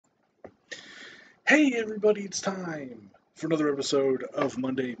Hey everybody, it's time for another episode of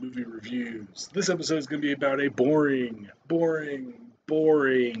Monday Movie Reviews. This episode is going to be about a boring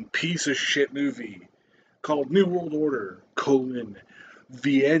piece of shit movie called New World Order,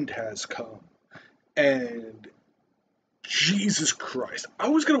 The End Has Come. And Jesus Christ, I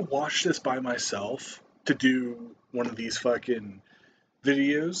was going to watch this by myself to do one of these fucking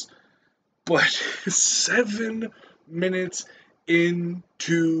videos, but 7 minutes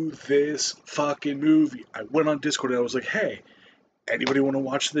into this fucking movie, I went on Discord and I was like, hey, anybody want to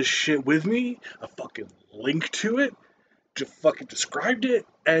watch this shit with me? A fucking link to it, just fucking described it,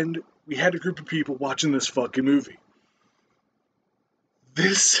 and we had a group of people watching this fucking movie.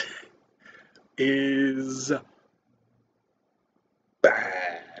 This is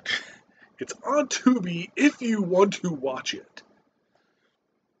bad. It's on Tubi if you want to watch it.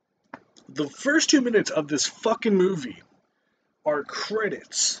 The first 2 minutes of this fucking movie are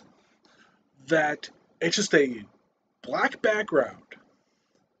credits that it's just a black background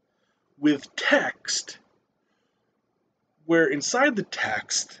with text where inside the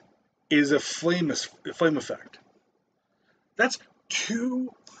text is a flame effect. That's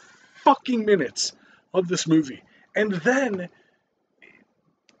 2 fucking minutes of this movie. And then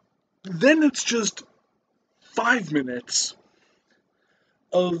it's just 5 minutes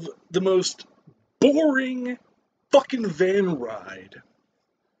of the most boring fucking van ride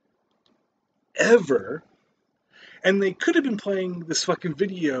ever. And they could have been playing this fucking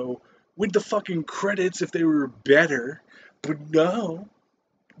video with the fucking credits if they were better. But no.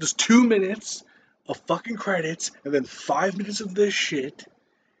 Just 2 minutes of fucking credits and then 5 minutes of this shit.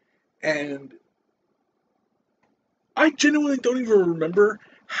 And I genuinely don't even remember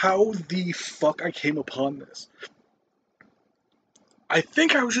how the fuck I came upon this. I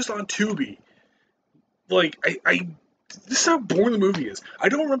think I was just on Tubi. Like, this is how boring the movie is. I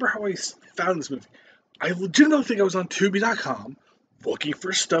don't remember how I found this movie. I legitimately think I was on Tubi.com looking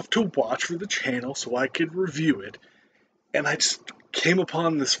for stuff to watch for the channel so I could review it. And I just came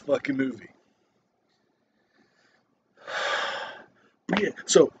upon this fucking movie. But yeah,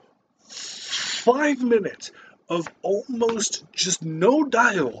 so 5 minutes of almost just no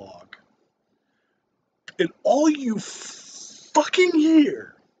dialogue. And all you fucking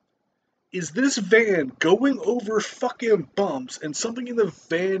hear is this van going over fucking bumps and something in the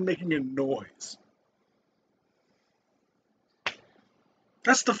van making a noise.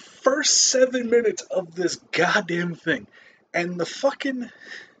 That's the first 7 minutes of this goddamn thing. And the thing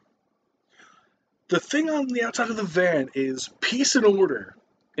on the outside of the van is peace and order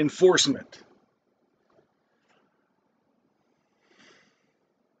enforcement.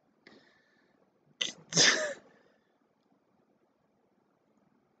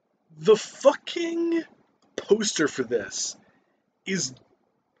 The fucking poster for this is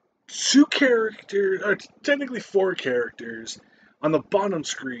two characters, or technically four characters, on the bottom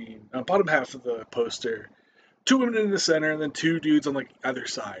screen, bottom half of the poster. Two women in the center, and then two dudes on like either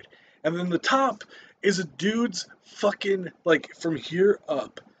side. And then the top is a dude's fucking, like, from here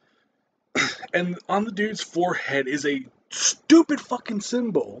up. And on the dude's forehead is a stupid fucking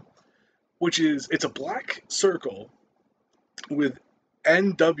symbol, which is, it's a black circle with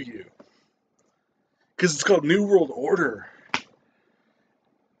NW. Because it's called New World Order.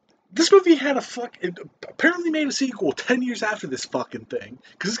 This movie had it apparently made a sequel 10 years after this fucking thing.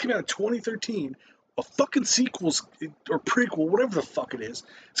 Because this came out in 2013. A fucking sequel, or prequel, whatever the fuck it is,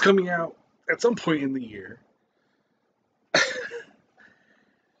 it's coming out at some point in the year.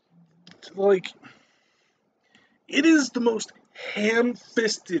 Like, it is the most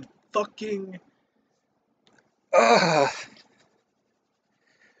ham-fisted fucking...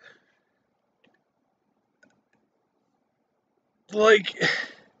 Like,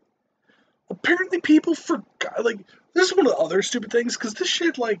 apparently people forgot, like, this is one of the other stupid things, because this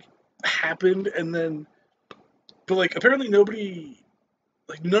shit, like, happened, and then, but, like, apparently nobody,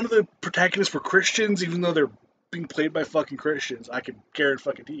 like, none of the protagonists were Christians, even though they're being played by fucking Christians. I can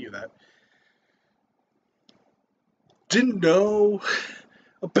guarantee you that. Didn't know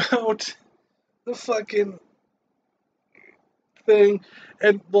about the fucking thing,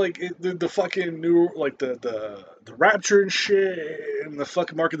 and like the fucking new, like the rapture and shit, and the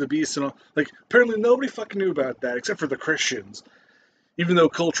fucking mark of the beast and all. Like, apparently nobody fucking knew about that except for the Christians, even though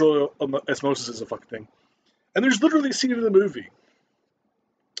cultural osmosis is a fucking thing. And there's literally a scene in the movie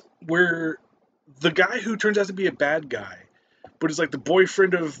where the guy who turns out to be a bad guy, but is like the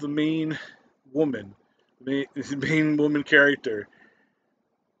boyfriend of the main woman, the main woman character,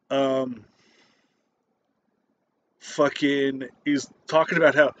 fucking is talking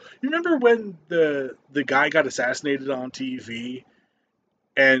about how, you remember when the guy got assassinated on TV,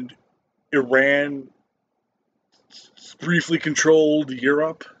 and Iran briefly controlled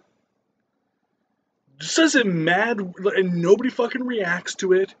Europe. Just says it mad, and nobody fucking reacts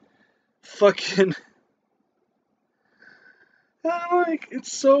to it. Fucking, like,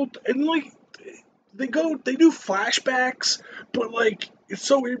 it's so, and like, they do flashbacks, but like, it's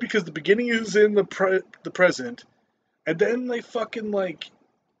so weird because the beginning is in the present, and then they fucking like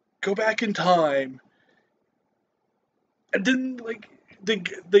go back in time, and then like they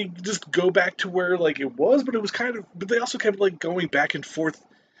just go back to where like it was, but it was kind of, but they also kept like going back and forth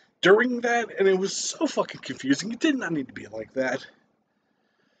during that, and it was so fucking confusing. It did not need to be like that.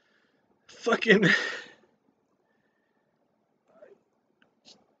 Fucking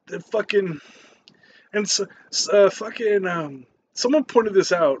the fucking and so, fucking someone pointed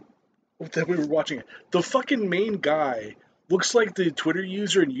this out that we were watching it. The fucking main guy looks like the Twitter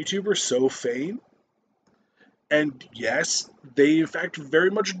user and YouTuber SoFane. And yes, they in fact very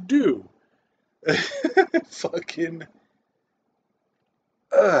much do. Fucking.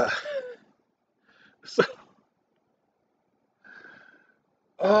 So,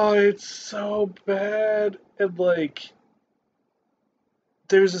 oh, it's so bad. And like,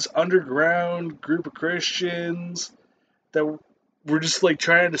 there's this underground group of Christians that were just like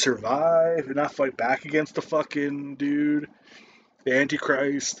trying to survive and not fight back against the fucking dude, the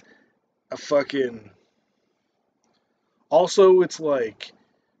Antichrist. A fucking. Also, it's like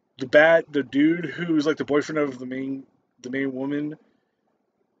the dude who's like the boyfriend of the main woman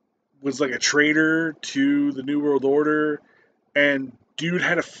was like a traitor to the New World Order, and dude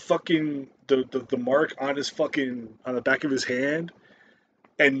had a fucking the mark on his fucking on the back of his hand,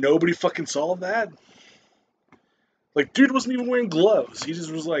 and nobody fucking saw that. Like, dude wasn't even wearing gloves. He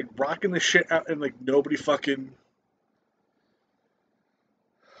just was like rocking the shit out, and like nobody fucking.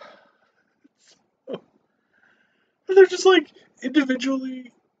 They're just like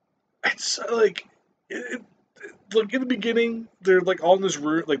individually. It's like like in the beginning, they're like all in this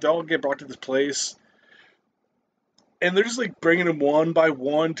room, like they all get brought to this place, and they're just like bringing them one by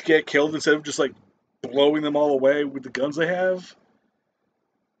one to get killed instead of just like blowing them all away with the guns they have.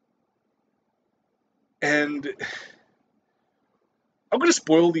 And I'm gonna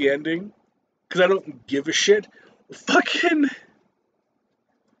spoil the ending because I don't give a shit. Fucking,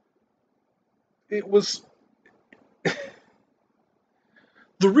 it was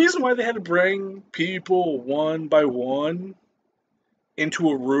the reason why they had to bring people one by one into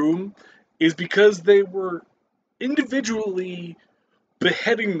a room is because they were individually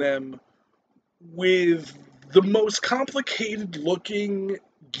beheading them with the most complicated looking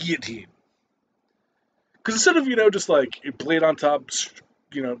guillotine. Because instead of, just like a blade on top,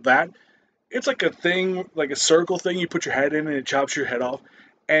 that, it's like a thing, like a circle thing you put your head in and it chops your head off.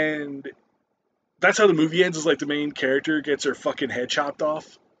 And that's how the movie ends, is like the main character gets her fucking head chopped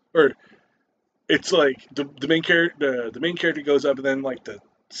off. Or it's like the main character goes up, and then like the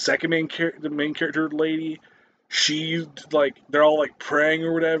main character lady, she like, they're all like praying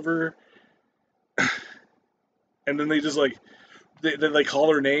or whatever. And then they just like they like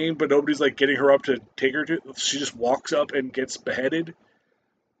call her name, but nobody's like getting her up to take her to. She just walks up and gets beheaded,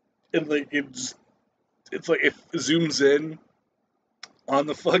 and like it's like it zooms in on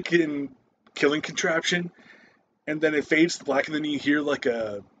the fucking killing contraption, and then it fades to black, and then you hear like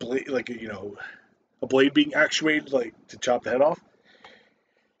a blade, like a blade being actuated, like to chop the head off.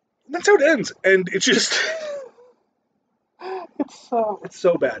 And that's how it ends, and it's just it's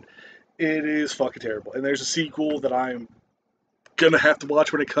so bad. It is fucking terrible. And there's a sequel that I'm gonna have to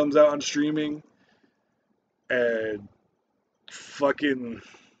watch when it comes out on streaming. And fucking.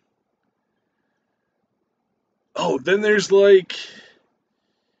 Oh, then there's like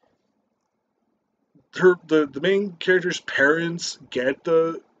the main character's parents get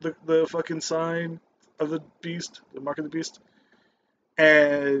the fucking sign of the beast, the mark of the beast,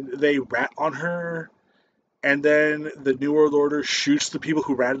 and they rat on her, and then the New World Order shoots the people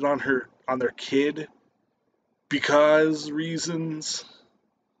who ratted on their kid because reasons.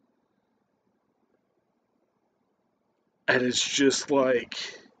 And it's just like,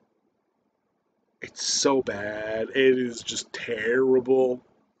 it's so bad. It is just terrible.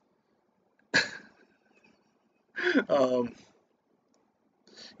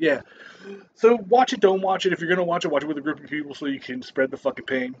 Yeah. So watch it, don't watch it. If you're gonna watch it with a group of people so you can spread the fucking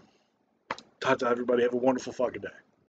pain. Ta-ta, everybody. Have a wonderful fucking day.